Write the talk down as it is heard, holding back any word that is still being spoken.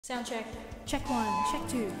Sound check. Check one, check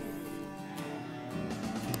two.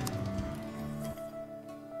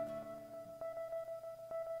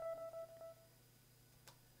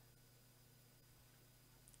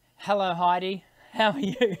 Hello, Heidi. How are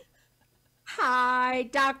you? Hi,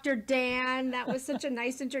 Dr. Dan. That was such a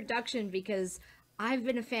nice introduction because I've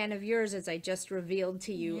been a fan of yours, as I just revealed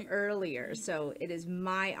to you earlier. So it is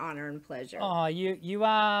my honor and pleasure. Oh, you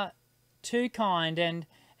are too kind, and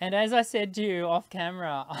as I said to you off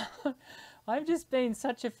camera, I've just been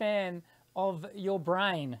such a fan of your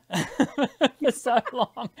brain for so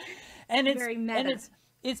long, and it's Very meta. and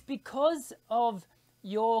it's because of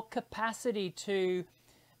your capacity to,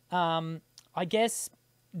 I guess,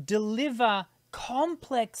 deliver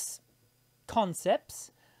complex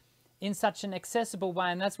concepts in such an accessible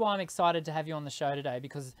way. And that's why I'm excited to have you on the show today,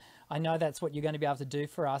 because I know that's what you're going to be able to do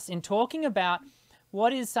for us in talking about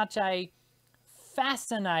what is such a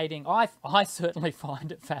fascinating, I certainly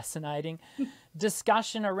find it fascinating,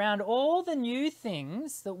 discussion around all the new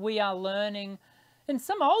things that we are learning, and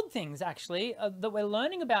some old things actually, that we're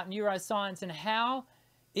learning about neuroscience and how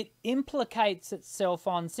it implicates itself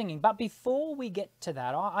on singing. But before we get to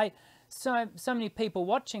that, so many people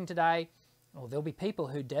watching today, well, there'll be people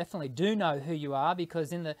who definitely do know who you are,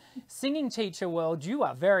 because in the singing teacher world, you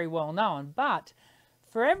are very well known. But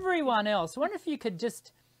for everyone else, I wonder if you could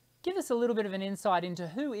just give us a little bit of an insight into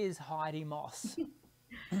who is Heidi Moss.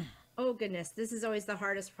 Oh, goodness. This is always the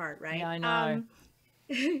hardest part, right? Yeah, I know.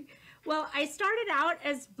 Well, I started out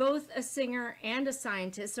as both a singer and a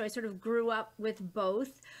scientist, so I sort of grew up with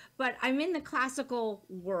both. But I'm in the classical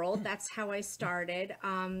world. That's how I started,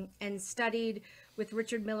 and studied with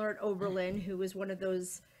Richard Miller at Oberlin, who was one of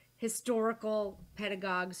those historical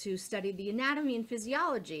pedagogues who studied the anatomy and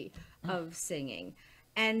physiology of singing.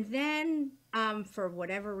 And then, for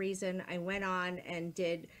whatever reason, I went on and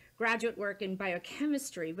did graduate work in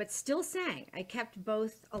biochemistry, but still sang. I kept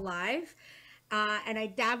both alive. And I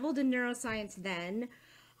dabbled in neuroscience then.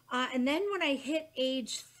 And then when I hit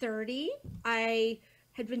age 30, I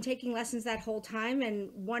had been taking lessons that whole time and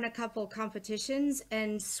won a couple competitions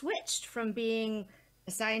and switched from being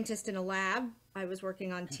a scientist in a lab, I was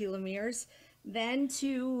working on telomeres, then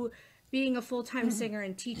to being a full-time singer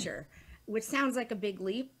and teacher, which sounds like a big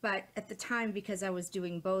leap, but at the time, because I was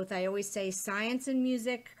doing both, I always say science and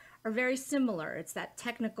music are very similar. It's that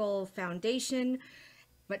technical foundation,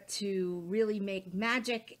 but to really make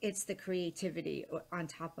magic, it's the creativity on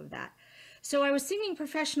top of that. So I was singing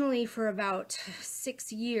professionally for about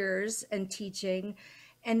 6 years and teaching,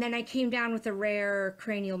 and then I came down with a rare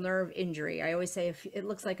cranial nerve injury. I always say, if it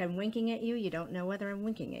looks like I'm winking at you, you don't know whether I'm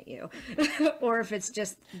winking at you or if it's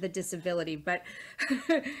just the disability. But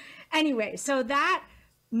anyway, so that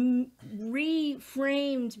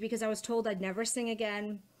reframed, because I was told I'd never sing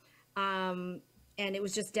again. And it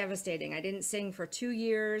was just devastating. I didn't sing for 2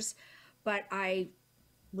 years, but I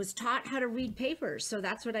was taught how to read papers. So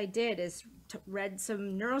that's what I did, is read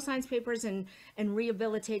some neuroscience papers and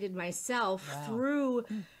rehabilitated myself through,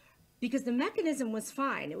 because the mechanism was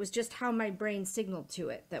fine. It was just how my brain signaled to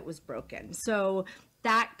it that was broken. So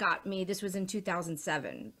that got me, this was in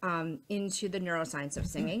 2007, into the neuroscience of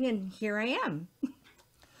singing, and here I am.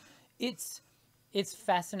 It's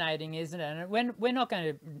fascinating, isn't it? And we're not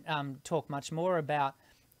going to talk much more about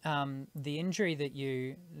the injury that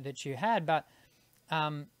you had, but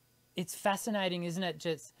it's fascinating, isn't it?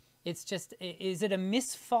 Is it a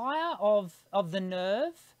misfire of the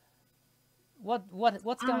nerve?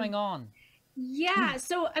 What's going on? Yeah,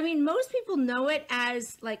 so I mean, most people know it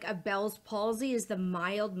as like a Bell's palsy is the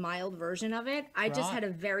mild version of it. I just had a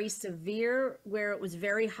very severe, where it was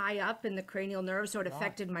very high up in the cranial nerve, so it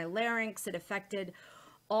affected my larynx, it affected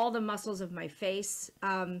all the muscles of my face.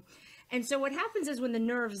 And so what happens is when the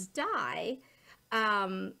nerves die,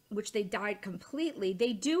 which they died completely,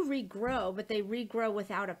 they do regrow, but they regrow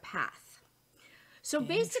without a path. So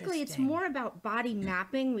basically it's more about body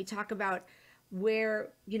mapping. We talk about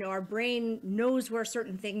where, our brain knows where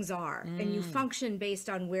certain things are, and you function based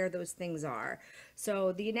on where those things are.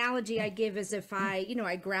 So the analogy I give is, if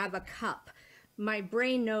I grab a cup, my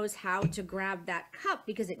brain knows how to grab that cup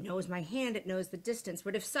because it knows my hand, it knows the distance.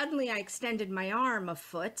 But if suddenly I extended my arm a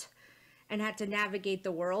foot and had to navigate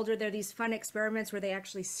the world, or there are these fun experiments where they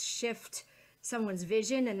actually shift someone's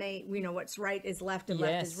vision, and they, what's right is left and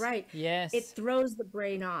left is right. Yes. It throws the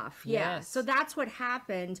brain off. Yeah. Yes. So that's what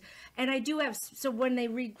happened. And I do have, so when they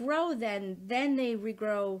regrow, then they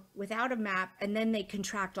regrow without a map, and then they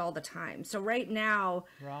contract all the time. So right now,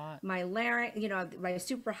 my larynx, my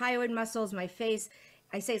suprahyoid muscles, my face,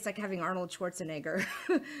 I say it's like having Arnold Schwarzenegger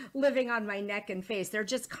living on my neck and face. They're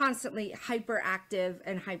just constantly hyperactive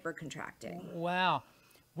and hyper contracting. Wow.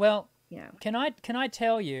 Well, Yeah. can I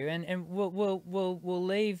tell you, and we'll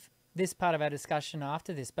leave this part of our discussion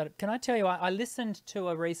after this, but can I tell you, I listened to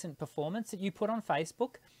a recent performance that you put on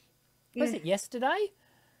Facebook. Was it yesterday?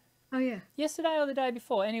 Oh yeah. Yesterday or the day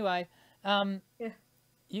before? Anyway, Yeah.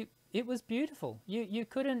 it was beautiful. You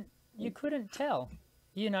couldn't tell,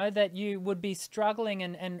 that you would be struggling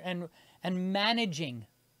and managing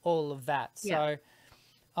all of that. So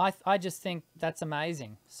I just think that's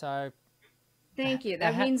amazing. So Thank you.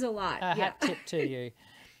 That means a lot. A hat tip to you.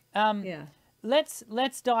 Yeah.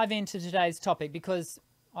 Let's dive into today's topic, because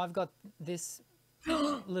I've got this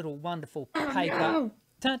little wonderful paper. No.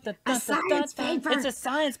 A science paper. It's a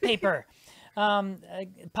science paper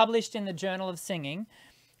published in the Journal of Singing,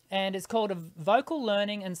 and it's called Vocal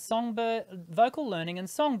Learning and Songbirds: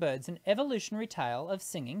 An Evolutionary Tale of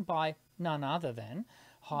Singing by none other than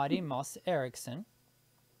Heidi Moss Erickson.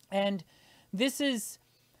 And this is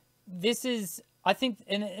I think,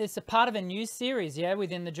 and it's a part of a new series,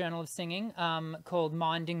 within the Journal of Singing, called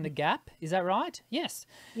Minding the Gap. Is that right? Yes.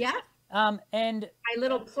 Yeah. And My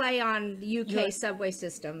little play on the UK subway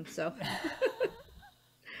system. So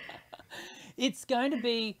it's going to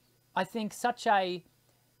be, I think, such a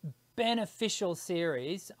beneficial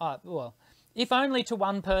series. Well, if only to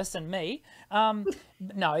one person, me.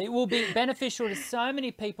 No, it will be beneficial to so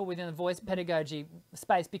many people within the voice pedagogy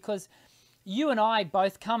space, because you and I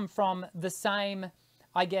both come from the same,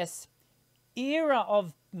 I guess, era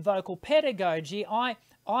of vocal pedagogy.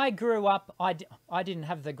 I grew up, I didn't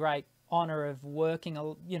have the great honor of working,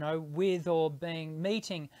 with or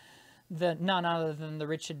meeting none other than the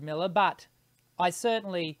Richard Miller, but I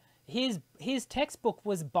certainly, his textbook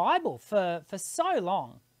was Bible for so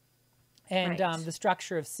long, and Right. the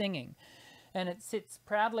structure of singing. And it sits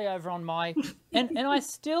proudly over on my, and I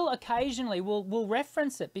still occasionally will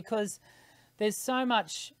reference it, because there's so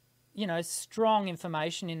much, strong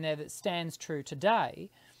information in there that stands true today.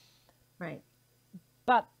 right.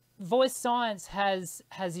 But voice science has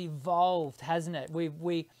evolved, hasn't it?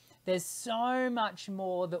 There's so much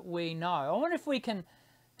more that we know. I wonder if we can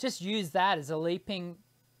just use that as a leaping,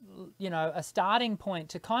 a starting point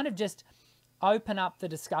to kind of just open up the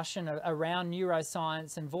discussion around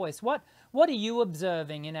neuroscience and voice. What are you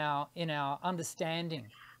observing in our understanding?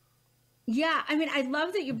 Yeah, I mean, I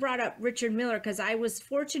love that you brought up Richard Miller, because I was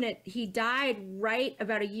fortunate. He died right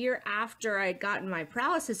about a year after I had gotten my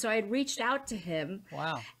paralysis. So I had reached out to him.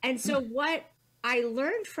 Wow. And so what I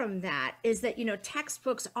learned from that is that,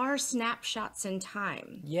 textbooks are snapshots in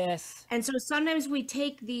time. Yes. And so sometimes we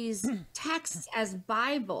take these texts as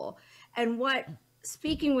Bible. And what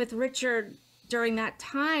speaking with Richard during that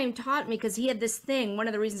time taught me, because he had this thing, one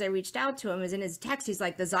of the reasons I reached out to him is in his text, he's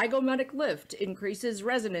like, the zygomatic lift increases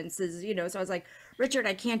resonances, so I was like, Richard,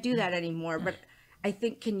 I can't do that anymore, but I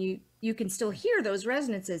think you can still hear those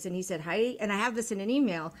resonances. And he said, Heidi, and I have this in an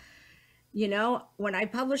email, when I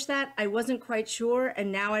published that, I wasn't quite sure, and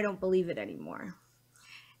now I don't believe it anymore.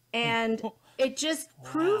 And it just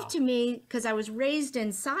proved to me, because I was raised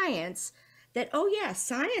in science, that,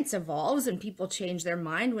 science evolves and people change their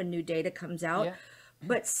mind when new data comes out. Yeah.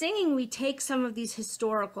 But singing, we take some of these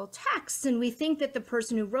historical texts and we think that the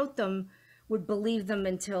person who wrote them would believe them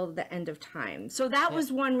until the end of time. So that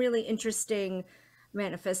was one really interesting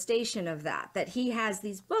manifestation of that he has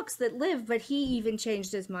these books that live, but he even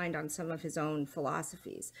changed his mind on some of his own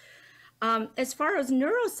philosophies. As far as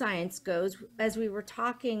neuroscience goes, as we were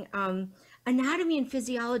talking, anatomy and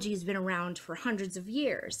physiology has been around for hundreds of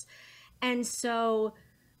years. And so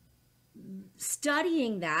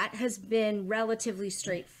studying that has been relatively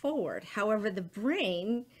straightforward. However, the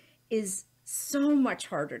brain is so much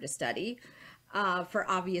harder to study for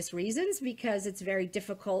obvious reasons, because it's very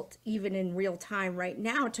difficult, even in real time right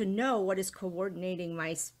now, to know what is coordinating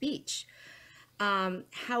my speech.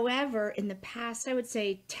 However, in the past, I would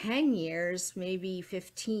say 10 years, maybe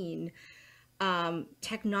 15,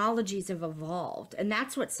 technologies have evolved, and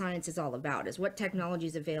that's what science is all about, is what technology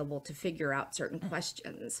is available to figure out certain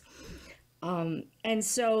questions. And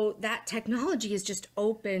so that technology has just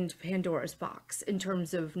opened Pandora's box in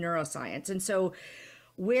terms of neuroscience. And so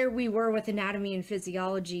where we were with anatomy and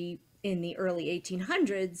physiology in the early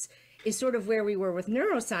 1800s is sort of where we were with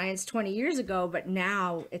neuroscience 20 years ago, but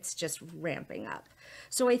now it's just ramping up.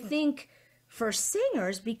 So I think for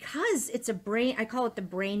singers, because it's a brain, I call it the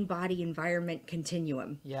brain body environment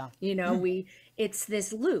continuum. Yeah. It's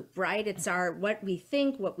this loop, right? It's what we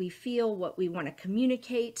think, what we feel, what we want to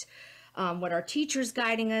communicate, what our teacher's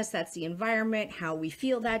guiding us, that's the environment, how we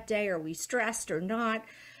feel that day, are we stressed or not,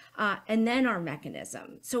 and then our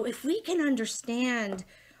mechanism. So if we can understand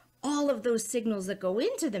all of those signals that go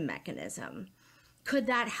into the mechanism, could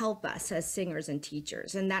that help us as singers and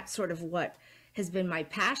teachers? And that's sort of what has been my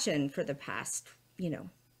passion for the past,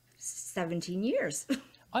 17 years.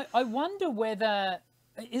 I wonder whether,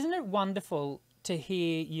 isn't it wonderful to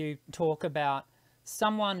hear you talk about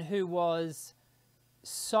someone who was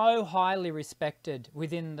so highly respected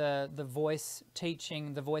within the voice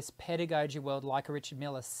teaching, the voice pedagogy world, like a Richard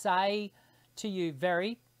Miller, say to you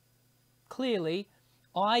very clearly,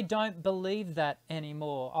 I don't believe that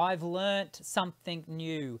anymore. I've learnt something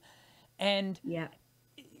new. And Yeah.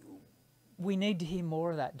 we need to hear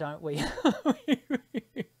more of that, don't we?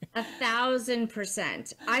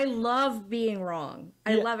 1,000%. I love being wrong.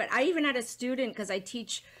 I love it. I even had a student, because I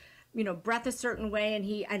teach, breath a certain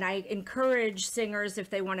way, and I encourage singers, if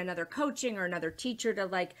they want another coaching or another teacher,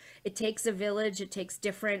 to it takes a village, it takes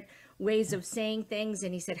different ways of saying things.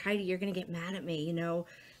 And he said, Heidi, you're going to get mad at me.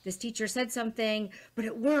 This teacher said something, but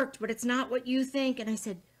it worked, but it's not what you think. And I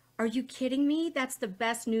said, are you kidding me? That's the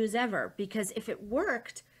best news ever, because if it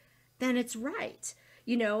worked, then it's right.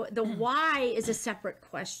 The why is a separate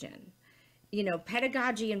question.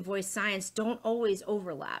 Pedagogy and voice science don't always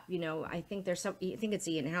overlap. I think I think it's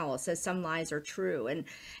Ian Howell says some lies are true.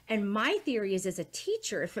 And my theory is, as a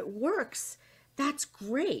teacher, if it works, that's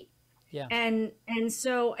great. Yeah. And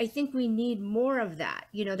so I think we need more of that.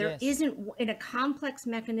 There Yes. isn't, in a complex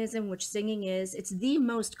mechanism, which singing is, it's the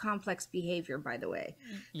most complex behavior, by the way.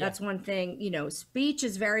 Yeah. That's one thing. Speech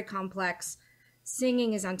is very complex.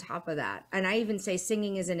 Singing is on top of that. And I even say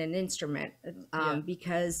singing isn't an instrument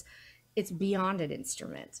because it's beyond an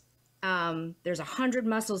instrument. There's 100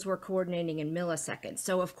 muscles we're coordinating in milliseconds.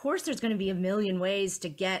 So of course there's going to be a million ways to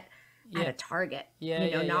get at a target,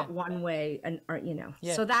 not one way.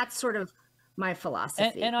 So that's sort of my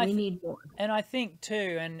philosophy. And we need more. And I think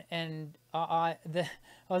too, I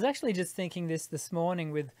was actually just thinking this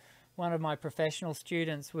morning with one of my professional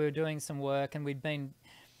students. We were doing some work, and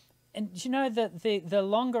the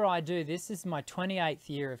longer I do this is my 28th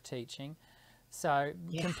year of teaching. So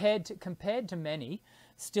compared to many,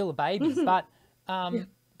 still a baby, but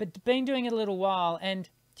been doing it a little while. And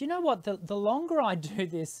do you know what? The longer I do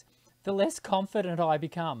this, the less confident I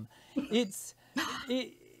become. Do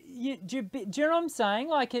you know what I'm saying?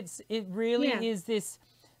 It really is this,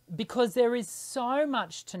 because there is so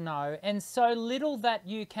much to know and so little that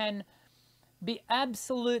you can be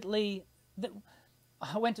absolutely.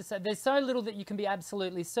 I went to say there's so little that you can be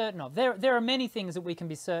absolutely certain of. There are many things that we can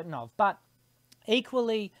be certain of, but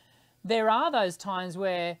equally, there are those times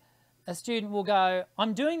where a student will go,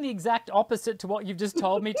 I'm doing the exact opposite to what you've just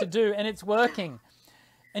told me to do, and it's working.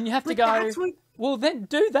 And you have to go, well, then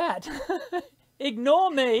do that. Ignore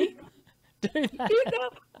me. Do that.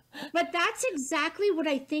 But that's exactly what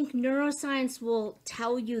I think neuroscience will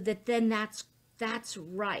tell you, that then that's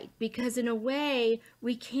right. Because in a way,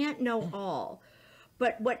 we can't know all.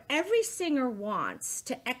 But what every singer wants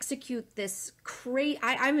to execute this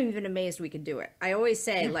I'm even amazed we can do it. I always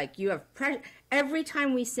say, you have every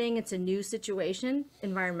time we sing, it's a new situation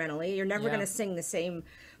environmentally. You're never going to sing the same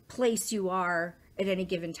place you are at any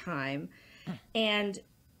given time. And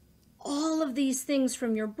all of these things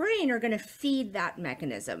from your brain are going to feed that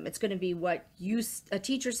mechanism. It's going to be what a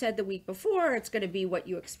teacher said the week before. It's going to be what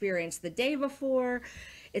you experienced the day before.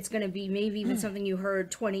 It's going to be maybe even something you heard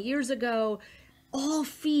 20 years ago. All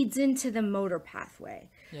feeds into the motor pathway.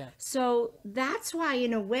 Yeah. So that's why,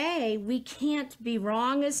 in a way, we can't be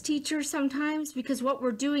wrong as teachers sometimes, because what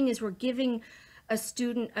we're doing is we're giving a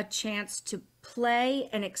student a chance to play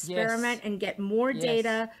and experiment and get more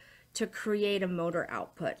data to create a motor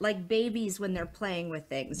output. Like babies when they're playing with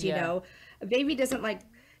things, a baby doesn't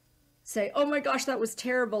say, oh my gosh, that was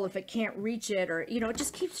terrible if it can't reach it, or, it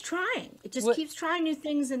just keeps trying. It just keeps trying new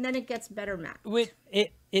things, and then it gets better mapped.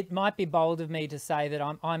 It might be bold of me to say that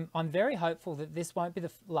I'm very hopeful that this won't be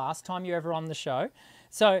the last time you're ever on the show.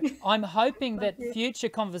 So I'm hoping that future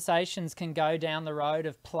conversations can go down the road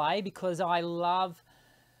of play, because I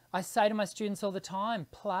say to my students all the time,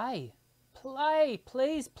 play,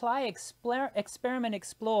 please play, experiment,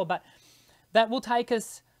 explore. But that will take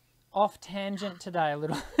us off tangent today a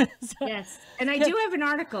little. Yes, and I do have an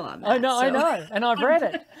article on that. I know, and I've read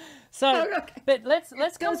it. So, but let's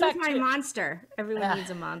go back to my monster. Everyone needs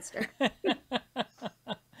a monster.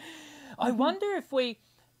 I wonder if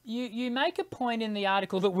you make a point in the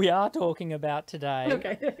article that we are talking about today,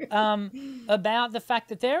 about the fact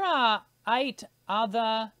that there are 8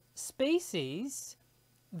 other species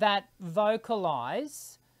that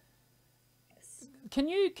vocalize. Can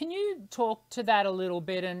you talk to that a little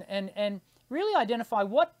bit and really identify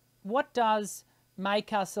what does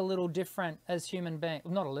make us a little different as human beings?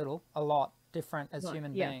 Not a little, a lot different as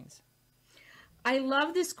human beings. I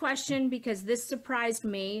love this question because this surprised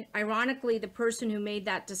me. Ironically, the person who made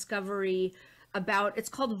that discovery about, it's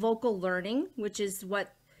called vocal learning, which is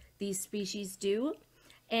what these species do.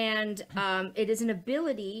 And it is an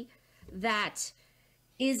ability that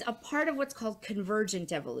is a part of what's called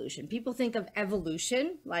convergent evolution. People think of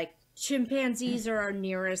evolution like chimpanzees are our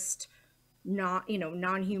nearest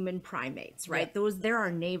non-human primates, right? Yeah. They're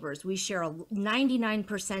our neighbors. We share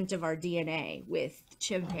 99% of our DNA with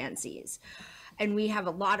chimpanzees. And we have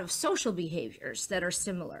a lot of social behaviors that are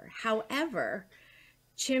similar. However,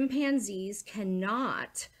 chimpanzees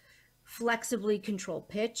cannot flexibly control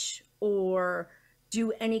pitch or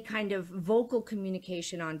do any kind of vocal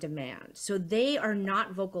communication on demand. So they are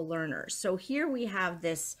not vocal learners. So here we have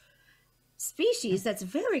this species that's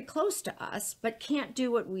very close to us, but can't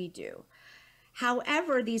do what we do.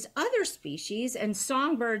 However, these other species, and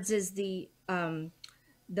songbirds is the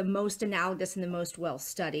most analogous and the most well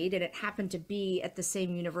studied, and it happened to be at the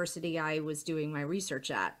same university I was doing my research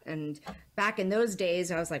at. And back in those days,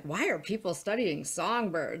 I was like, why are people studying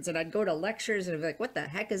songbirds? And I'd go to lectures and I'd be like, what the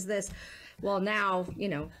heck is this? Well, now,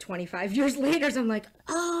 25 years later, I'm like,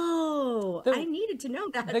 oh, I needed to know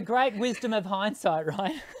that. The great wisdom of hindsight,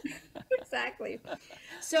 right? Exactly.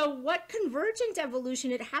 So what convergent evolution,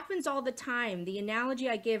 it happens all the time. The analogy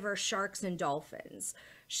I give are sharks and dolphins.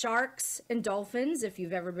 Sharks and dolphins, if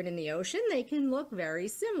you've ever been in the ocean, they can look very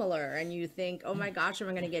similar. And you think, oh my gosh, am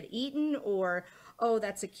I going to get eaten? Or, oh,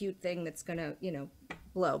 that's a cute thing that's going to,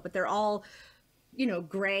 blow. But they're all,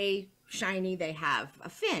 gray, shiny. They have a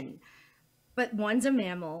fin. But one's a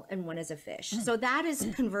mammal and one is a fish. So that is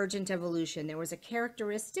convergent evolution. There was a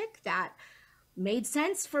characteristic that made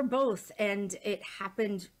sense for both, and it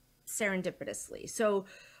happened serendipitously. So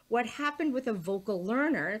what happened with a vocal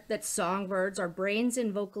learner, that songbirds, our brains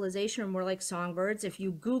in vocalization are more like songbirds. If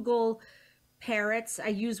you Google parrots, I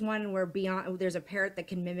use one where there's a parrot that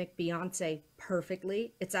can mimic Beyonce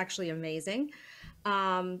perfectly. It's actually amazing.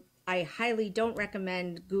 I highly don't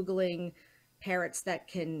recommend Googling parrots that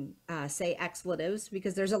can say expletives,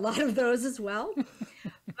 because there's a lot of those as well.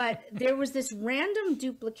 But there was this random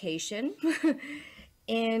duplication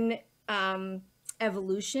in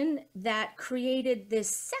evolution that created this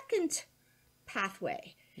second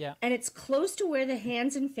pathway. Yeah. And it's close to where the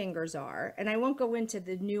hands and fingers are. And I won't go into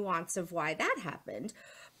the nuance of why that happened,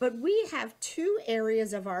 but we have two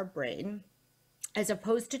areas of our brain, as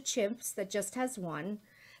opposed to chimps that just has one,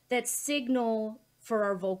 that signal for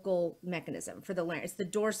our vocal mechanism, for the larynx, the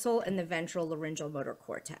dorsal and the ventral laryngeal motor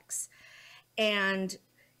cortex. And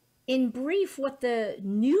in brief, what the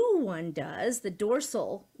new one does, the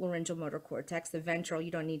dorsal laryngeal motor cortex, the ventral,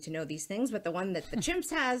 you don't need to know these things, but the one that the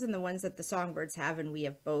chimps has and the ones that the songbirds have, and we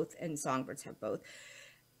have both, and songbirds have both,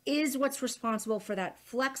 is what's responsible for that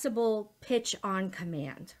flexible pitch on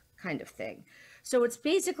command kind of thing. So it's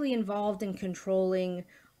basically involved in controlling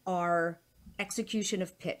our execution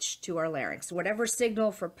of pitch to our larynx. Whatever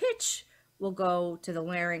signal for pitch will go to the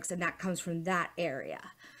larynx, and that comes from that area.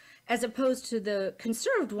 As opposed to the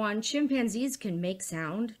conserved one, chimpanzees can make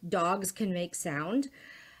sound, dogs can make sound,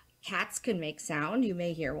 cats can make sound. You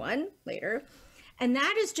may hear one later. And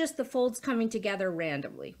that is just the folds coming together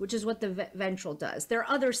randomly, which is what the ventral does. There are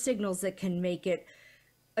other signals that can make it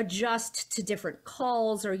adjust to different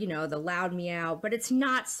calls, or the loud meow, but it's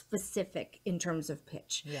not specific in terms of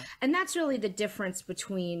pitch. Yeah. And that's really the difference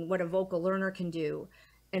between what a vocal learner can do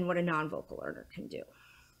and what a non-vocal learner can do.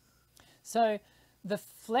 So the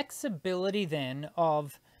flexibility then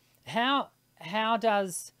of how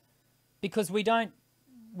does, because we don't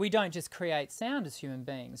just create sound as human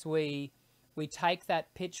beings, we take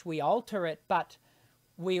that pitch, we alter it, but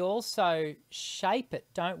we also shape it,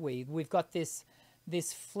 don't we? We've got this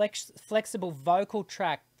flexible vocal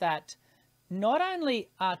tract that not only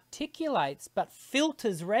articulates but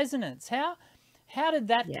filters resonance. How did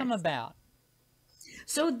that come about?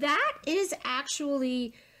 So that is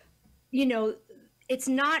actually, it's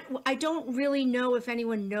not, I don't really know if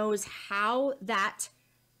anyone knows how that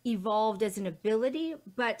evolved as an ability,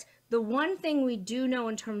 but the one thing we do know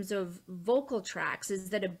in terms of vocal tracts is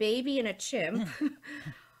that a baby and a chimp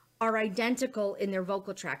are identical in their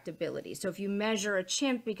vocal tract ability. So if you measure a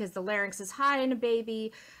chimp, because the larynx is high in a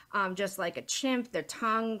baby, just like a chimp, their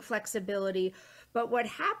tongue flexibility. But what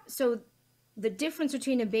happens, so the difference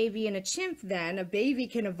between a baby and a chimp, then, a baby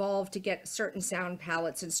can evolve to get certain sound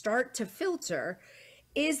palettes and start to filter,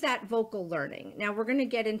 is that vocal learning. Now we're going to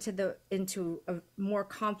get into a more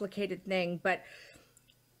complicated thing, but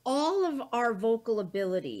all of our vocal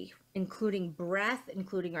ability, including breath,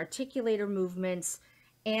 including articulator movements,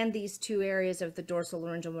 and these two areas of the dorsal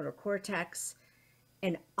laryngeal motor cortex,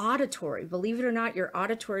 and auditory. Believe it or not, your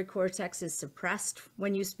auditory cortex is suppressed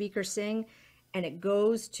when you speak or sing, and it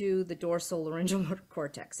goes to the dorsal laryngeal motor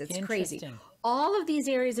cortex. It's crazy. All of these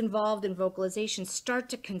areas involved in vocalization start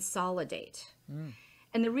to consolidate.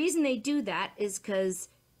 And the reason they do that is because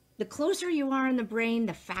the closer you are in the brain,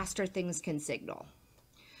 the faster things can signal.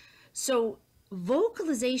 So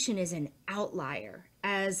vocalization is an outlier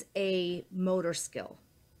as a motor skill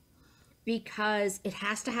because it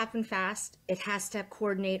has to happen fast. It has to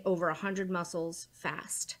coordinate over 100 muscles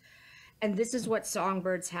fast. And this is what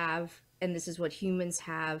songbirds have, and this is what humans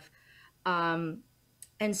have. And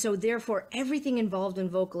so therefore, everything involved in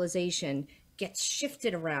vocalization gets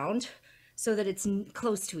shifted around so that it's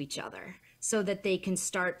close to each other, so that they can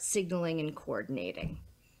start signaling and coordinating.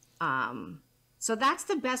 So that's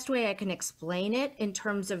the best way I can explain it in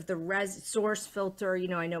terms of the source filter. You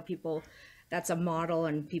know, I know people, that's a model,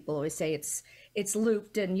 and people always say it's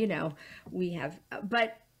looped, and you know, we have,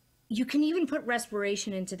 but you can even put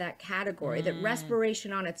respiration into that category, that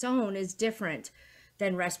respiration on its own is different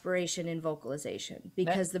than respiration in vocalization,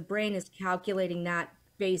 because the brain is calculating that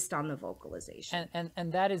based on the vocalization.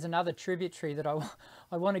 And that is another tributary that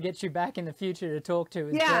I want to get you back in the future to talk to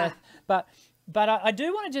is breath. But I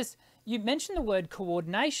do want to just, you mentioned the word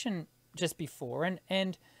coordination just before,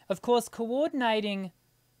 and of course coordinating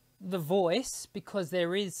the voice, because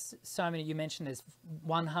there is so many, you mentioned there's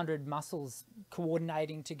 100 muscles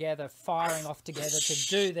coordinating together, firing off together to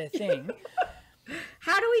do their thing.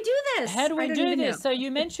 How do we do this? How do we do this? So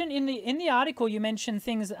you mentioned in the article, you mentioned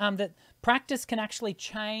things that practice can actually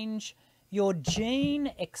change your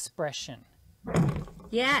gene expression.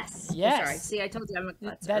 Yes. Yes. Oh, sorry. See, I told you I'm a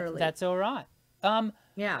klutz early. That's all right.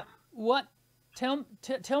 Yeah. What? Tell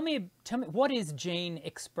me. What is gene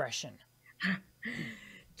expression?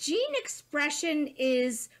 Gene expression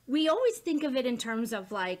is, we always think of it in terms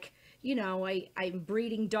of like, you know, I'm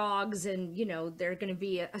breeding dogs, and you know, they're going to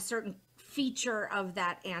be a certain feature of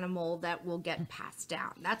that animal that will get passed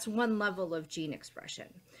down. That's one level of gene expression.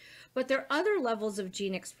 But there are other levels of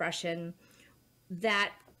gene expression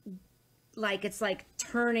that, like, it's like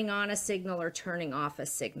turning on a signal or turning off a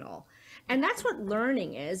signal. And that's what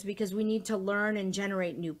learning is, because we need to learn and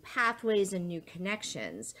generate new pathways and new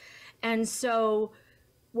connections. And so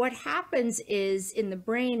what happens is in the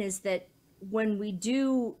brain is that when we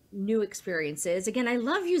do new experiences, again, I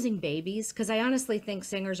love using babies because I honestly think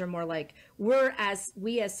singers are more like,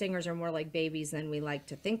 we as singers are more like babies than we like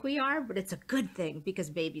to think we are, but it's a good thing because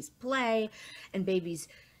babies play, and babies,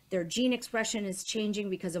 their gene expression is changing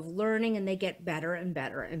because of learning, and they get better and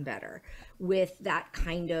better and better with that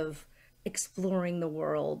kind of exploring the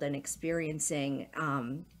world and experiencing.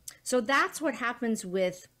 So that's what happens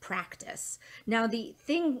with practice. Now, the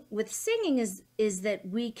thing with singing is that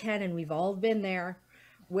we can, and we've all been there,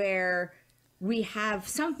 where we have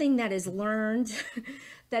something that is learned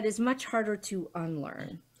that is much harder to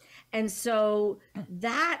unlearn. And so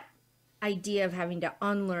that idea of having to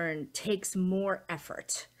unlearn takes more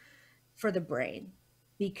effort for the brain,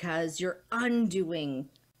 because you're undoing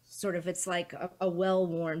sort of, it's like a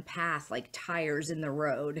well-worn path, like tires in the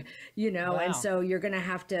road, you know. Wow. And so you're going to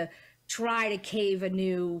have to try to cave a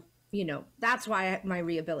new, you know, that's why my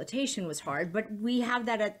rehabilitation was hard. But we have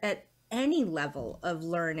that at any level of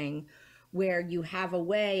learning, where you have a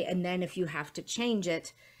way, and then if you have to change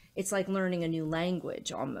it, it's like learning a new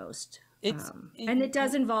language almost. And it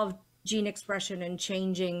does involve gene expression and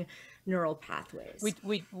changing neural pathways.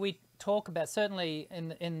 We talk about, certainly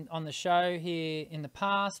on the show here in the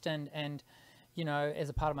past, and you know, as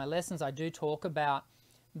a part of my lessons, I do talk about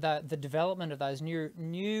the development of those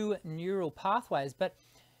new neural pathways. But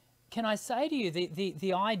can I say to you,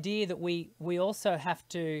 the idea that we also have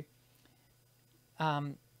to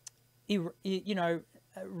you know,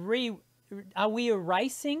 are we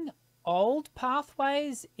erasing old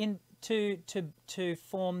pathways to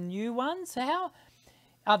form new ones? How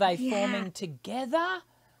are they forming together?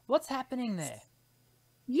 What's happening there?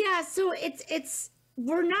 Yeah, so it's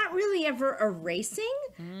we're not really ever erasing,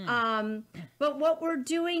 but what we're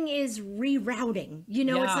doing is rerouting. You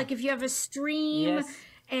know, it's like if you have a stream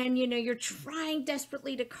and, you know, you're trying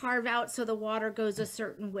desperately to carve out so the water goes a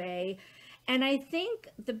certain way. And I think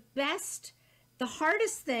the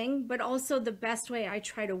hardest thing, but also the best way I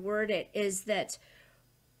try to word it is that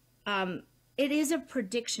it is a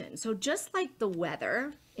prediction. So just like the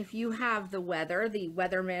weather, if you have the weather, the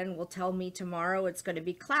weatherman will tell me tomorrow it's going to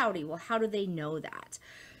be cloudy. Well, how do they know that?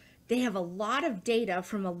 They have a lot of data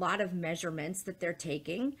from a lot of measurements that they're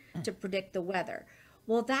taking to predict the weather.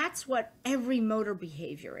 Well, that's what every motor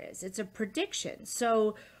behavior is. It's a prediction.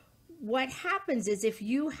 So what happens is if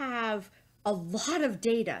you have a lot of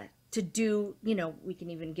data to do, you know, we can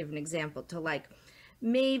even give an example to like,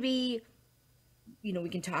 maybe, you know, we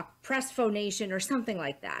can talk press phonation or something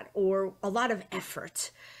like that, or a lot of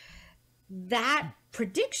effort. That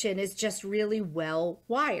prediction is just really well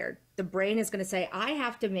wired. The brain is going to say, I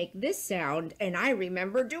have to make this sound, and I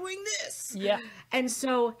remember doing this. Yeah. And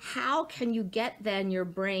so how can you get then your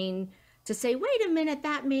brain to say, wait a minute,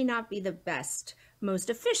 that may not be the best, most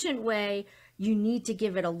efficient way. You need to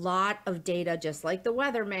give it a lot of data, just like the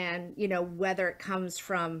weatherman, you know, whether it comes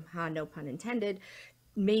from, no pun intended,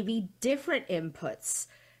 maybe different inputs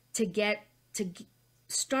to get to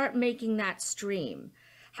start making that stream.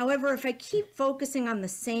 However, if I keep focusing on the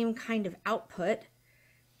same kind of output,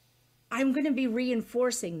 I'm going to be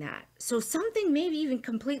reinforcing that. So something maybe even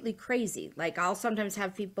completely crazy, like I'll sometimes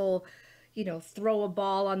have people, you know, throw a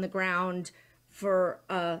ball on the ground for,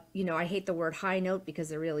 you know, I hate the word high note because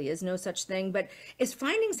there really is no such thing, but it's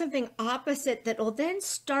finding something opposite that will then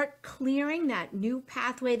start clearing that new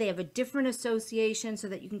pathway. They have a different association so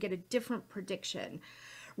that you can get a different prediction,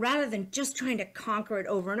 rather than just trying to conquer it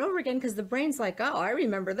over and over again, because the brain's like, oh, I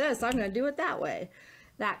remember this, I'm going to do it that way,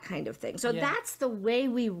 that kind of thing. So that's the way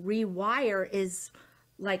we rewire, is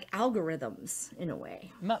like algorithms in a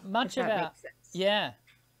way. Much of our, yeah,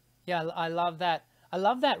 I love that. I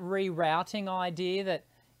love that rerouting idea that,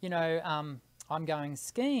 you know, I'm going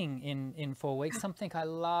skiing in 4 weeks, something I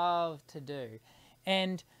love to do.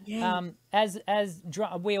 And as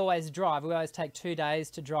we always drive, we always take 2 days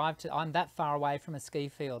to drive to, I'm that far away from a ski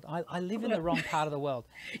field. I live in the wrong part of the world.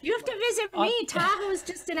 You have to visit me. Tahoe's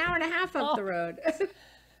just an hour and a half up the road.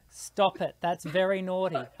 Stop it. That's very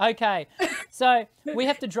naughty. Okay. So we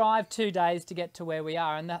have to drive 2 days to get to where we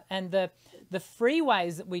are. And the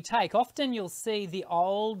freeways that we take, often you'll see the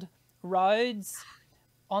old roads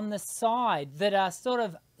on the side that are sort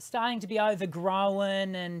of starting to be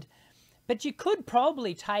overgrown, but you could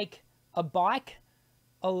probably take a bike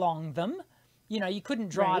along them. You know, you couldn't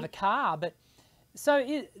drive a car, but so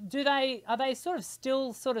are they sort of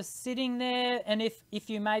still sort of sitting there? And if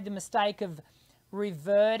you made the mistake of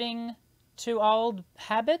reverting to old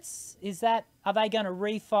habits, are they going to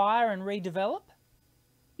refire and redevelop?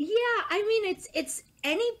 Yeah, I mean, it's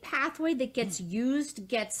any pathway that gets used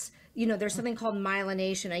gets, you know, there's something called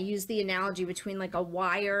myelination. I use the analogy between like a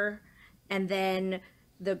wire and then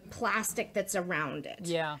the plastic that's around it.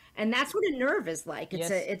 Yeah. And that's what a nerve is like.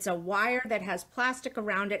 It's a wire that has plastic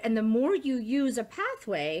around it. And the more you use a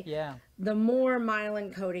pathway, the more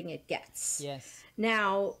myelin coating it gets. Yes.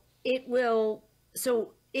 Now,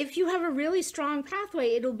 so if you have a really strong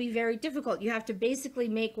pathway, it'll be very difficult. You have to basically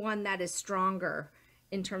make one that is stronger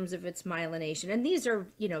in terms of its myelination. And these are,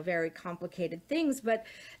 you know, very complicated things, but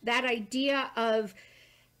that idea of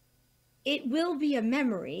it will be a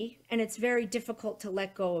memory, and it's very difficult to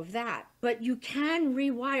let go of that, but you can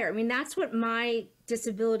rewire. I mean, that's what my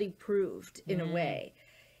disability proved in a way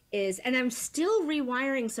is, and I'm still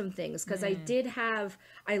rewiring some things, because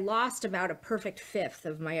I lost about a perfect fifth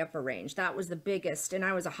of my upper range. That was the biggest, and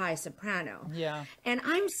I was a high soprano. Yeah. And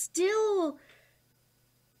I'm still,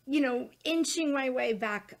 you know, inching my way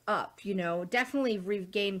back up, you know, definitely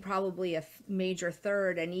regained probably a major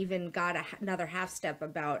third, and even got another half step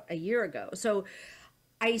about a year ago. So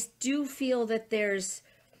I do feel that there's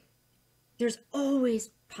always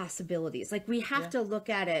possibilities. Like we have to look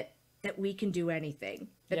at it that we can do anything,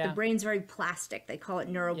 that the brain's very plastic. They call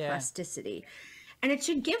it neuroplasticity. And it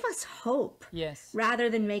should give us hope rather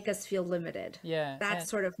than make us feel limited. Yeah. That's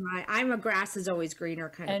sort of I'm a grass is always greener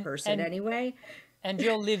kind of person anyway. And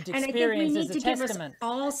your lived experience is a testament. And I think we need to give us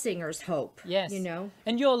all singers hope. Yes. You know?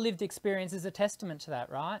 And your lived experience is a testament to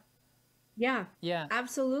that, right? Yeah. Yeah.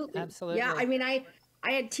 Absolutely. Absolutely. Yeah. I mean, I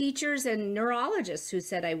had teachers and neurologists who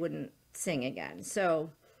said I wouldn't sing again.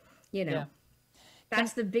 So, you know,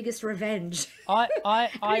 that's the biggest revenge.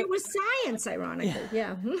 It was science, ironically.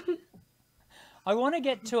 Yeah. I want to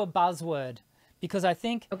get to a buzzword, because I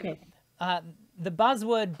think the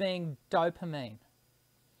buzzword being dopamine.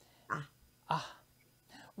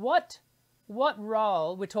 What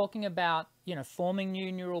role, we're talking about, you know, forming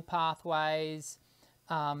new neural pathways,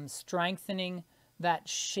 strengthening that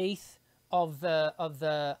sheath of the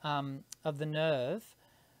nerve.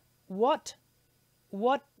 What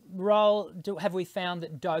role have we found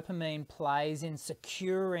that dopamine plays in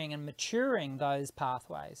securing and maturing those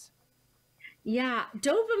pathways? Yeah,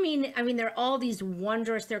 dopamine, I mean, they're all these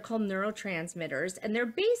wondrous, they're called neurotransmitters, and they're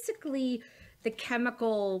basically the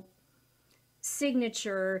chemical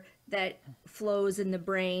signature that flows in the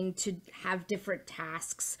brain to have different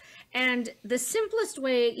tasks. And the simplest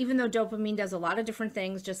way, even though dopamine does a lot of different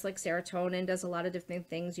things, just like serotonin does a lot of different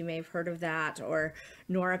things, you may have heard of that, or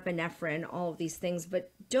norepinephrine, all of these things,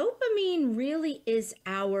 but dopamine really is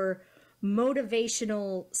our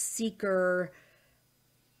motivational seeker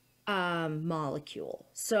molecule.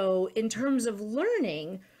 So in terms of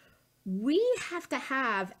learning, we have to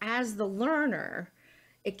have, as the learner,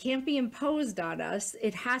 it can't be imposed on us.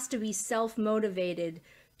 It has to be self-motivated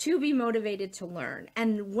to be motivated to learn.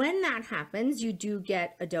 And when that happens, you do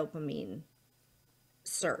get a dopamine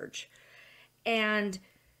surge. And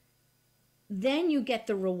then you get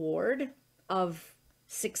the reward of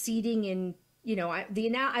succeeding in, you know,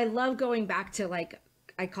 I love going back to, like,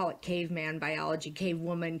 I call it caveman biology, cave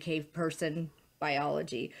woman, cave person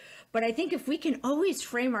biology. But I think if we can always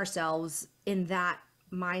frame ourselves in that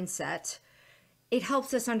mindset, it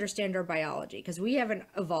helps us understand our biology, because we haven't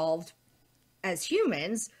evolved as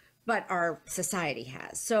humans, but our society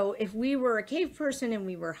has. So if we were a cave person and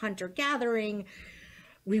we were hunter-gathering,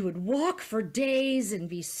 we would walk for days and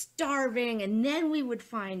be starving, and then we would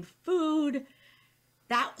find food.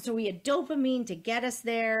 So we had dopamine to get us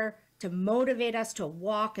there, to motivate us to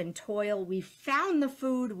walk and toil. We found the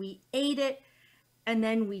food, we ate it, and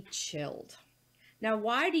then we chilled. Now,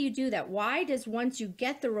 why do you do that? Why does, once you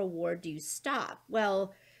get the reward, do you stop?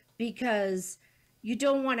 Well, because you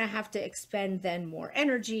don't want to have to expend then more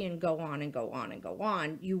energy and go on and go on and go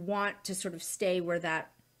on. You want to sort of stay where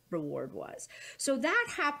that reward was. So that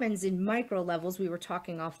happens in micro levels. We were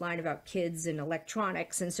talking offline about kids and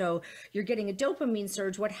electronics. And so you're getting a dopamine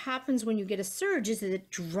surge. What happens when you get a surge is that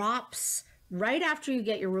it drops right after you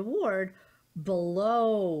get your reward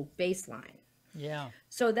below baseline. Yeah.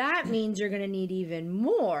 So that means you're going to need even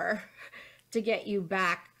more to get you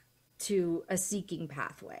back to a seeking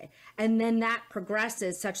pathway. And then that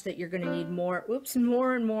progresses such that you're going to need more,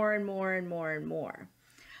 more and more and more and more and more.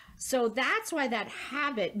 So that's why that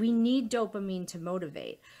habit, we need dopamine to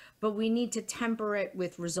motivate, but we need to temper it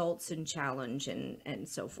with results and challenge and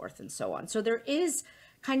so forth and so on. So there is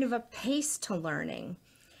kind of a pace to learning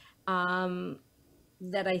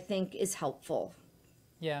that I think is helpful.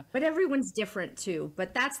 Yeah. But everyone's different too.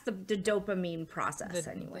 But that's the dopamine process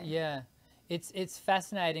anyway. Yeah. It's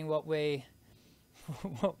fascinating what we're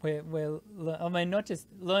I mean, not just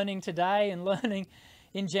learning today and learning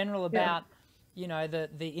in general about, you know,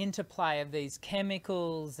 the interplay of these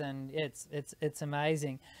chemicals, and it's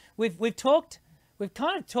amazing. We've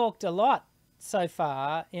kind of talked a lot so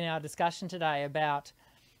far in our discussion today about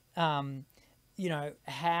you know,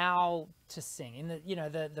 how to sing, in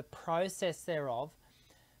the process thereof.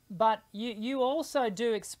 But you also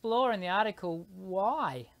do explore in the article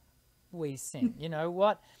why we sing, you know,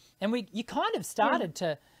 what, and you kind of started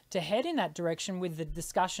to head in that direction with the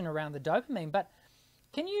discussion around the dopamine. But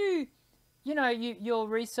can you know, your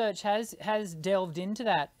research has delved into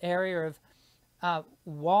that area of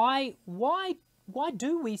why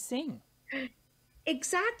do we sing?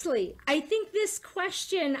 Exactly. I think this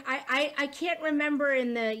question, I can't remember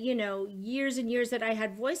in the, you know, years and years that I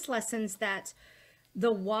had voice lessons that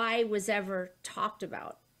the why was ever talked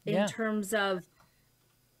about in terms of,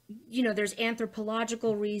 you know, there's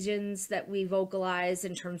anthropological reasons that we vocalize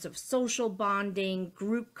in terms of social bonding,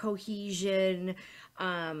 group cohesion,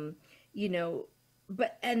 you know,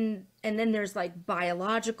 but, and then there's like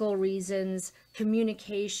biological reasons,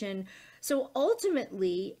 communication. So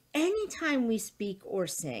ultimately, anytime we speak or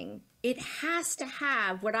sing, it has to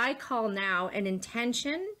have what I call now an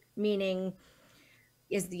intention, meaning,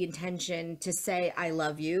 is the intention to say, I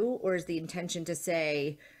love you, or is the intention to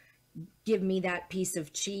say, give me that piece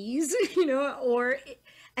of cheese, you know,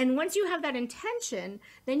 and once you have that intention,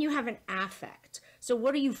 then you have an affect. So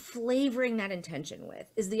what are you flavoring that intention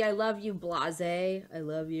with? Is the I love you blasé, I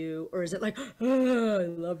love you, or is it like, oh, I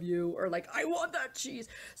love you, or like, I want that cheese?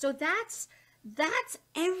 So that's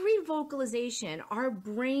every vocalization our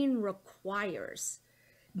brain requires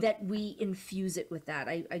that we infuse it with that.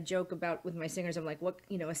 I joke about with my singers, I'm like, what,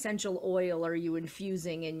 you know, essential oil are you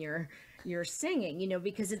infusing in your singing, you know,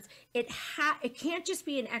 because it can't just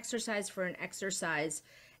be an exercise for an exercise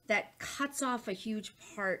that cuts off a huge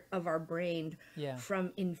part of our brain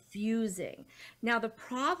from infusing. Now, the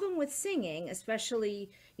problem with singing,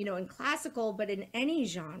 especially, you know, in classical, but in any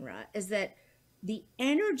genre, is that the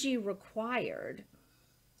energy required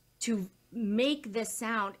to make this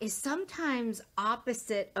sound is sometimes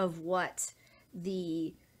opposite of what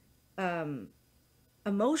the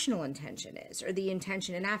emotional intention is, or the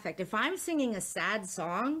intention and affect. If I'm singing a sad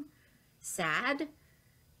song,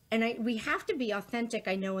 and we have to be authentic,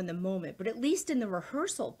 I know, in the moment, but at least in the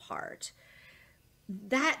rehearsal part,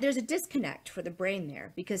 that there's a disconnect for the brain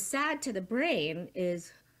there, because sad to the brain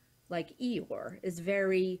is like Eeyore, is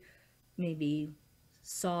very maybe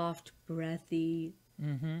soft, breathy,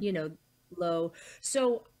 you know, low.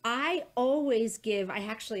 So I always give, I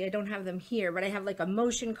don't have them here, but I have like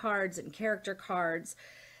emotion cards and character cards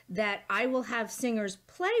that I will have singers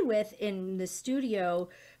play with in the studio,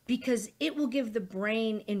 because it will give the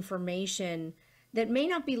brain information that may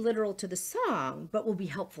not be literal to the song, but will be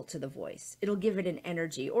helpful to the voice. It'll give it an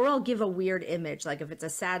energy, or I'll give a weird image. Like if it's a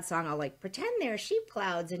sad song, I'll like pretend they're sheep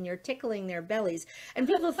clouds and you're tickling their bellies. And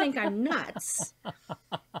people think I'm nuts,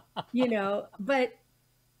 you know, but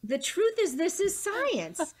the truth is this is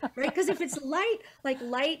science, right? Because if it's light, like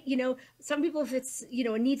light, you know, some people, if it's, you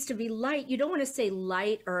know, it needs to be light, you don't want to say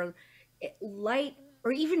light or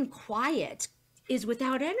even quiet is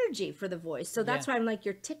without energy for the voice. So that's why I'm like,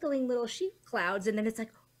 you're tickling little sheep clouds, and then it's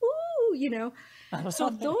like, ooh, you know. So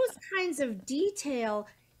those kinds of detail,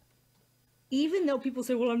 even though people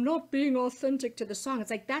say, well, I'm not being authentic to the song,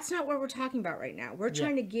 it's like, that's not what we're talking about right now. We're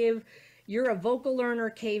trying to give, you're a vocal learner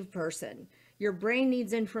cave person. Your brain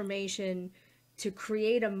needs information to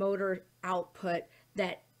create a motor output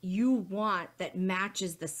that you want that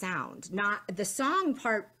matches the sound. Not the song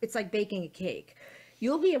part, it's like baking a cake.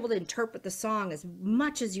 You'll be able to interpret the song as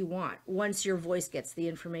much as you want once your voice gets the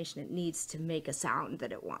information it needs to make a sound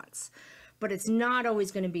that it wants. But it's not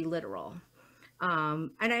always going to be literal.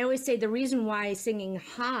 And I always say the reason why singing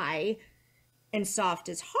high and soft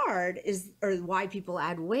is hard is, or why people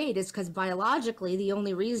add weight, is because biologically the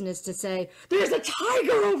only reason is to say, there's a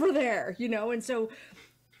tiger over there, you know? And so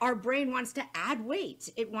our brain wants to add weight.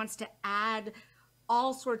 It wants to add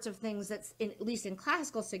all sorts of things that's, at least in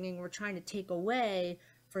classical singing, we're trying to take away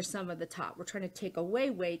for some of the top. We're trying to take away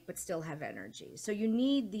weight, but still have energy. So you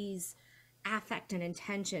need these affect and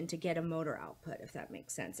intention to get a motor output, if that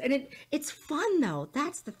makes sense. And it's fun though.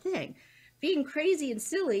 That's the thing. Being crazy and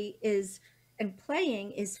silly and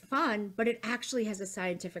playing is fun, but it actually has a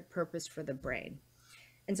scientific purpose for the brain.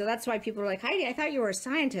 And so that's why people are like, Heidi, I thought you were a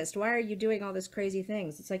scientist. Why are you doing all these crazy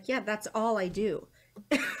things? It's like, yeah, that's all I do.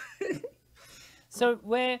 So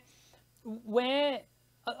where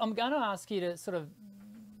I'm going to ask you to sort of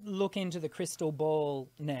look into the crystal ball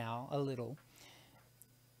now a little,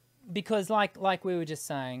 because like we were just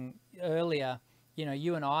saying earlier, you know,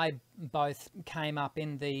 you and I both came up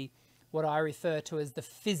in what I refer to as the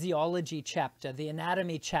physiology chapter, the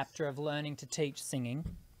anatomy chapter of learning to teach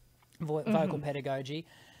singing, vocal pedagogy.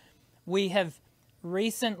 We have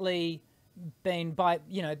recently been,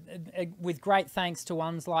 with great thanks to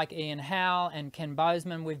ones like Ian Howe and Ken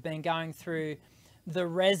Bozeman, we've been going through the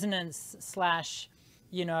resonance /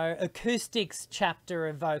 acoustics chapter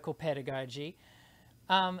of vocal pedagogy.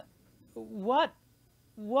 What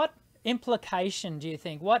implication do you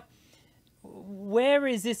think? Where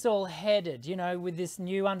is this all headed, you know, with this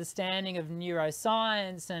new understanding of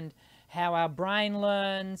neuroscience and how our brain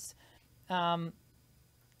learns?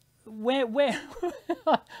 Where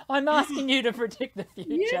I'm asking you to predict the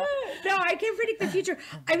future. Yeah, no, I can't predict the future.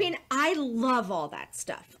 I mean, I love all that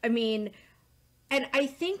stuff. I mean, and I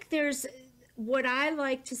think what I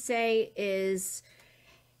like to say is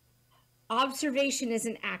observation is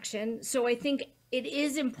an action. So I think it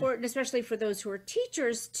is important, especially for those who are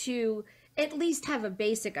teachers, to at least have a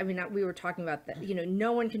basic, I mean, we were talking about that, you know,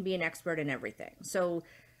 no one can be an expert in everything. So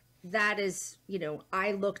that is, you know,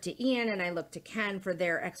 I look to Ian and I look to Ken for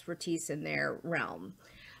their expertise in their realm.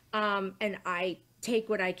 And I take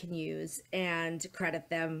what I can use and credit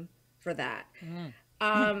them for that.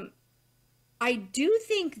 I do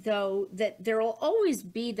think, though, that there will always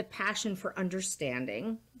be the passion for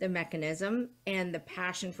understanding the mechanism and the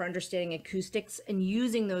passion for understanding acoustics and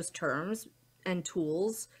using those terms and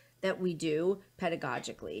tools that we do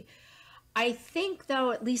pedagogically. I think,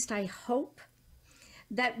 though, at least I hope,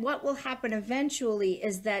 that what will happen eventually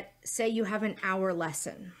is that, say you have an hour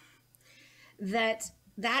lesson, that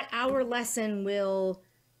hour lesson will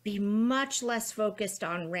be much less focused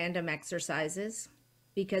on random exercises.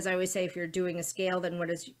 Because I always say, if you're doing a scale, then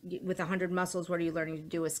with 100 muscles, what are you learning to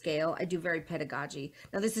do a scale? I do very pedagogy.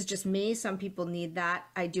 Now, this is just me. Some people need that.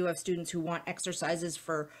 I do have students who want exercises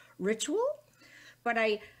for ritual, but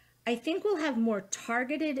I think we'll have more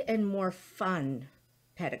targeted and more fun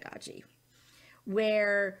pedagogy,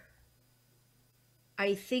 where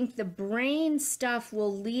I think the brain stuff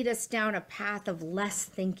will lead us down a path of less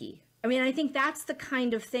thinky. I mean, I think that's the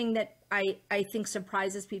kind of thing that I think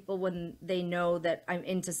surprises people when they know that I'm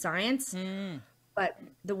into science. But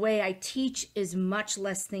the way I teach is much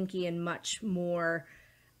less thinky and much more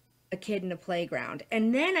a kid in a playground.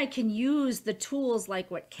 And then I can use the tools like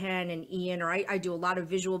what Ken and Ian, or I do a lot of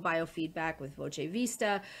visual biofeedback with Voce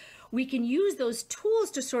Vista. We can use those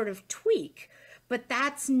tools to sort of tweak, but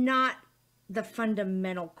that's not the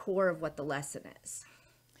fundamental core of what the lesson is.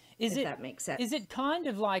 If that makes sense. Is it kind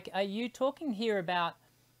of like, are you talking here about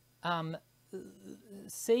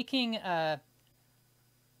seeking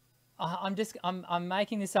I'm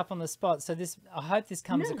making this up on the spot, so I hope this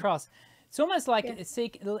comes across. It's almost like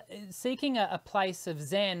seeking a place of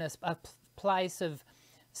zen, a place of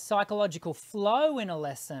psychological flow in a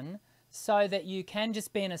lesson, so that you can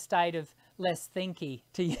just be in a state of less thinky,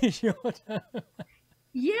 to use your term.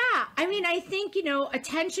 Yeah, I mean, I think,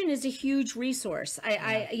 attention is a huge resource.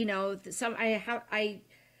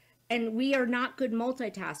 And we are not good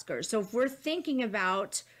multitaskers. So if we're thinking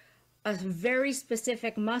about a very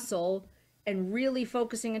specific muscle and really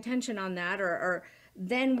focusing attention on that, or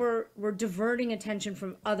then we're diverting attention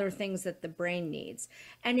from other things that the brain needs.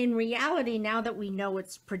 And in reality, now that we know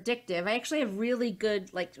it's predictive, I actually have really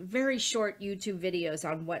good, like very short YouTube videos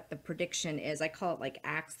on what the prediction is. I call it like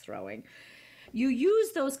axe throwing. You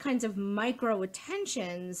use those kinds of micro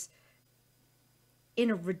attentions in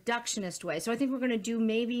a reductionist way. So I think we're going to do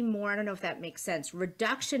maybe more, I don't know if that makes sense,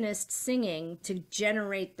 reductionist singing to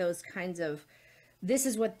generate those kinds of, this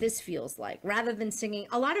is what this feels like, rather than singing.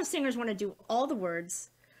 A lot of singers want to do all the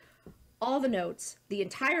words, all the notes, the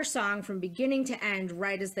entire song from beginning to end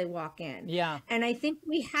right as they walk in. Yeah. And I think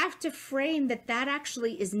we have to frame that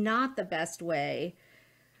actually is not the best way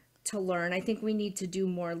to learn. I think we need to do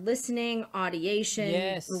more listening,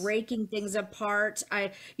 audiation, breaking things apart.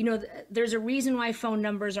 There's a reason why phone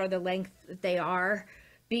numbers are the length that they are,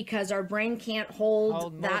 because our brain can't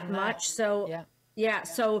hold that much. So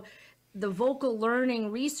so the vocal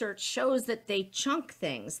learning research shows that they chunk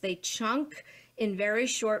things. They chunk in very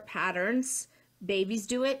short patterns. Babies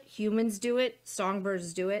do it, humans do it,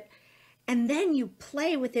 songbirds do it. And then you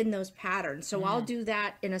play within those patterns. So I'll do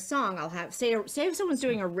that in a song. I'll have, say if someone's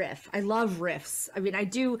doing a riff. I love riffs. I mean,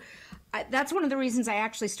 that's one of the reasons I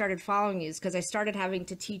actually started following you, is because I started having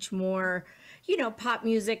to teach more, pop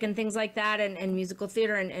music and things like that, and musical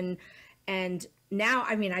theater. And now,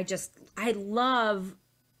 I mean, I love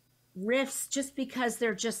riffs just because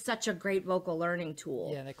they're just such a great vocal learning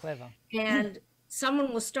tool. Yeah, they're clever. And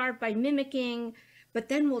someone will start by mimicking, but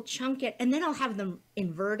then we'll chunk it, and then I'll have them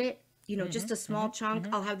invert it. Just a small chunk.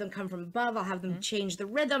 I'll have them come from above. I'll have them change the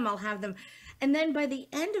rhythm. I'll have them. And then by the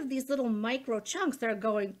end of these little micro chunks, they're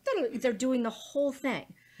doing the whole thing.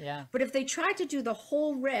 Yeah. But if they try to do the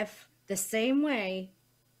whole riff the same way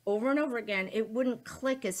over and over again, it wouldn't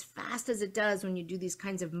click as fast as it does when you do these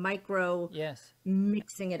kinds of micro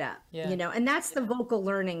mixing it up. Yeah. And that's the vocal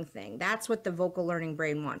learning thing. That's what the vocal learning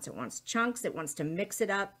brain wants. It wants chunks. It wants to mix it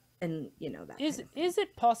up. And that is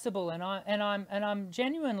it possible? And I'm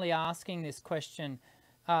genuinely asking this question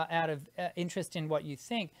out of interest in what you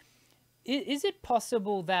think. Is it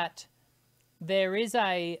possible that there is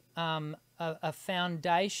a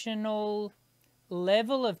foundational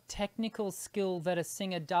level of technical skill that a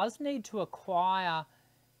singer does need to acquire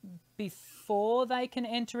before they can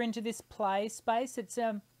enter into this play space? It's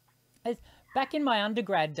back in my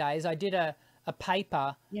undergrad days, I did a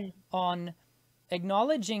paper on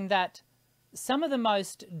acknowledging that some of the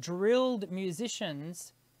most drilled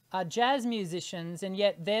musicians are jazz musicians, and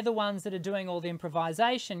yet they're the ones that are doing all the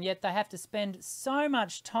improvisation, yet they have to spend so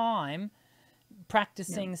much time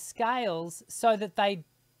practicing scales so that they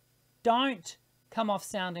don't come off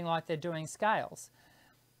sounding like they're doing scales.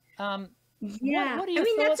 What are your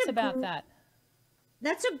thoughts about that?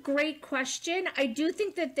 That's a great question. I do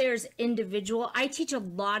think that there's I teach a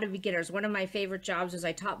lot of beginners. One of my favorite jobs was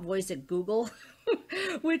I taught voice at Google,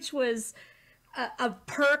 which was a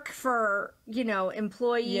perk for,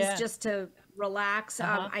 employees just to relax.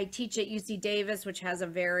 I teach at UC Davis, which has a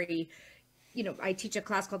very, I teach a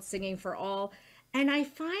class called Singing for All. And I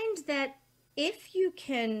find that if you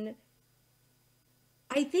can,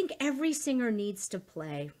 I think every singer needs to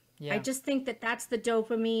play. Yeah. I just think that that's the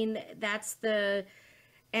dopamine,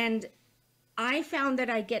 and I found that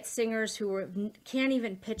I get singers who can't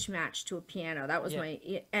even pitch match to a piano. That was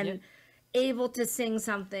able to sing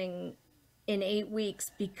something in 8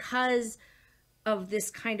 weeks because of this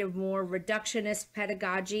kind of more reductionist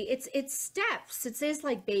pedagogy. It's steps. It's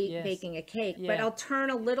like baking a cake, but I'll turn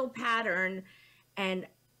a little pattern and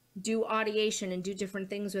do audiation and do different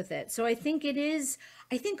things with it. So I think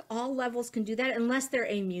all levels can do that, unless they're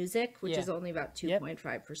a music, which is only about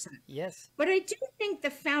 2.5%. Yes. But I do think the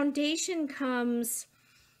foundation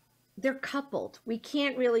they're coupled. We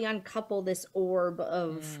can't really uncouple this orb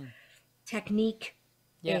of technique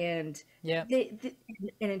and and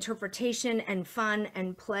interpretation and fun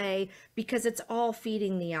and play, because it's all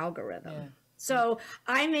feeding the algorithm. Yeah. So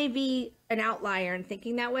I may be an outlier in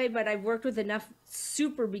thinking that way, but I've worked with enough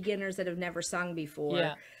super beginners that have never sung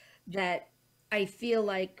before that I feel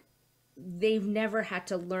like they've never had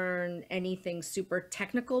to learn anything super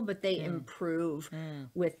technical, but they improve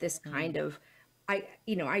with this kind of,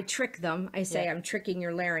 I trick them. I say, I'm tricking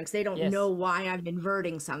your larynx. They don't know why I'm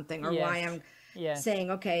inverting something or why I'm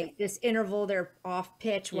saying, okay, this interval, they're off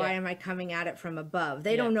pitch. Why am I coming at it from above?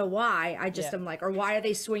 They don't know why. I just am like, or why are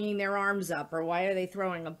they swinging their arms up? Or why are they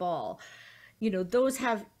throwing a ball? Those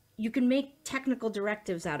have, you can make technical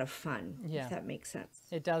directives out of fun, if that makes sense.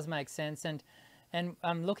 It does make sense. And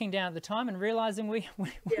I'm looking down at the time and realizing we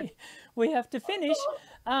have to finish.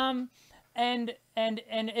 And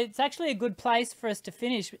it's actually a good place for us to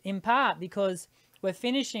finish, in part because we're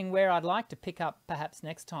finishing where I'd like to pick up perhaps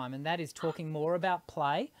next time, and that is talking more about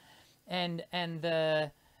play and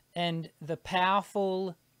the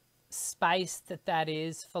powerful space that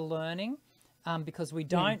is for learning, because we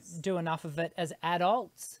don't do enough of it as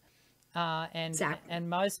adults. And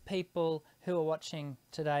most people who are watching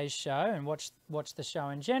today's show and watch the show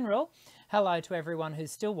in general, hello to everyone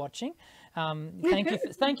who's still watching.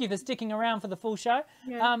 Thank you for sticking around for the full show.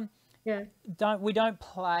 We don't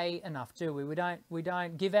play enough, do we? We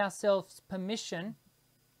don't give ourselves permission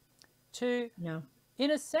to,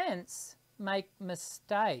 in a sense, make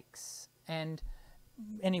mistakes. And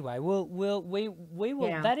anyway, we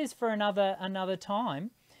will. That is for another time.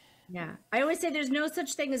 Yeah. I always say there's no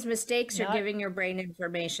such thing as mistakes. You're giving your brain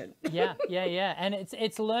information. Yeah. And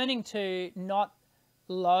it's learning to not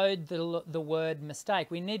load the word mistake.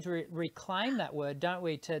 We need to reclaim that word, don't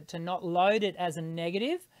we? To not load it as a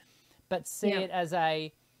negative, but see it as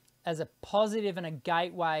a positive and a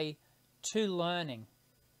gateway to learning.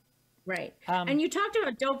 Right. And you talked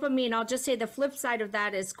about dopamine. I'll just say the flip side of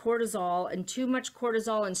that is cortisol, and too much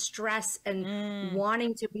cortisol and stress and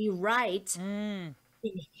wanting to be right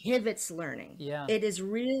inhibits learning. It is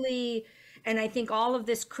really, and I think all of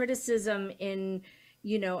this criticism in,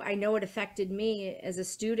 I know it affected me as a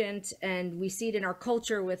student, and we see it in our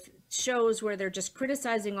culture with shows where they're just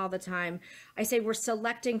criticizing all the time. I say we're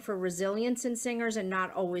selecting for resilience in singers and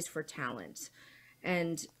not always for talent.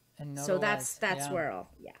 And so always. that's where I'll,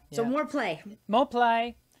 So more play.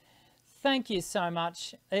 Thank you so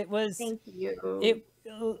much. It was, thank you.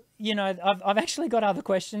 I've actually got other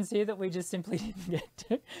questions here that we just simply didn't get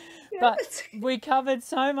to, but we covered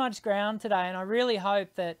so much ground today, and I really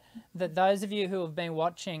hope that those of you who have been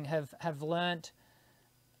watching have learnt.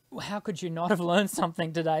 How could you not have learned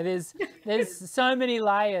something today? There's so many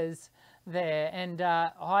layers there, and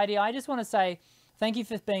Heidi, I just want to say thank you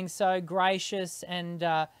for being so gracious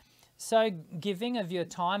and so giving of your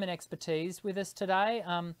time and expertise with us today.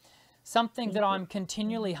 Something that I'm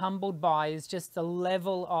continually humbled by is just the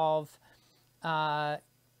level of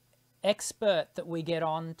expert that we get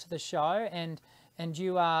on to the show, and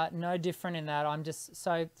you are no different in that. I'm just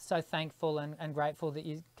so thankful and grateful that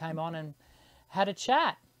you came on and had a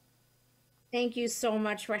chat. Thank you so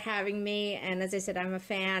much for having me. And as I said, I'm a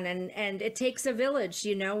fan, and it takes a village.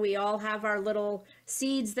 We all have our little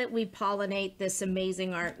seeds that we pollinate this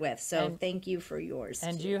amazing art with. So thank you for yours.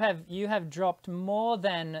 And too. you have dropped more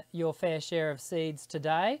than your fair share of seeds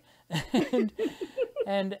today.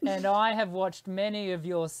 and I have watched many of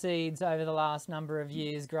your seeds over the last number of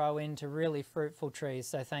years grow into really fruitful trees.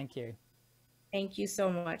 So thank you. Thank you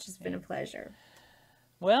so much. It's been a pleasure.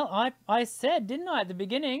 Well, I said, didn't I, at the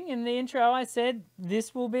beginning, in the intro, I said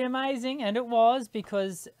this will be amazing, and it was,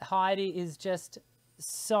 because Heidi is just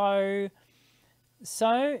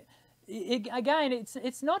again,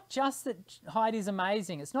 it's not just that Heidi's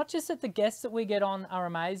amazing. It's not just that the guests that we get on are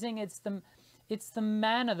amazing. It's the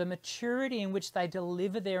manner, the maturity in which they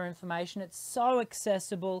deliver their information. It's so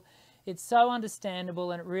accessible, it's so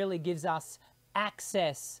understandable, and it really gives us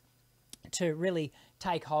access to really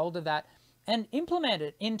take hold of that and implement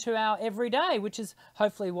it into our everyday, which is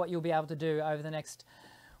hopefully what you'll be able to do over the next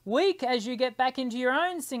week as you get back into your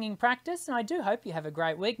own singing practice. And I do hope you have a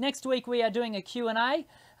great week. Next week we are doing a Q&A,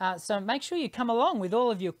 so make sure you come along with all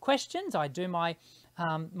of your questions. I do my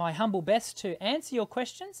humble best to answer your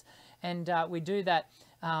questions, and we do that.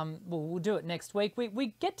 We'll do it next week.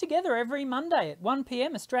 We get together every Monday at 1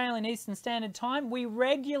 p.m. Australian Eastern Standard Time. We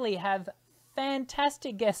regularly have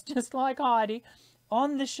fantastic guests just like Heidi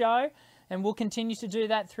on the show, and we'll continue to do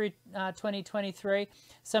that through 2023.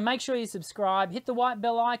 So make sure you subscribe, hit the white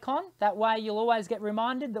bell icon. That way you'll always get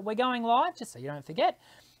reminded that we're going live, just so you don't forget.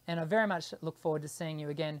 And I very much look forward to seeing you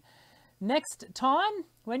again next time,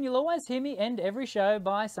 when you'll always hear me end every show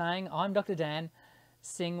by saying, I'm Dr. Dan.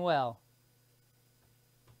 sing well.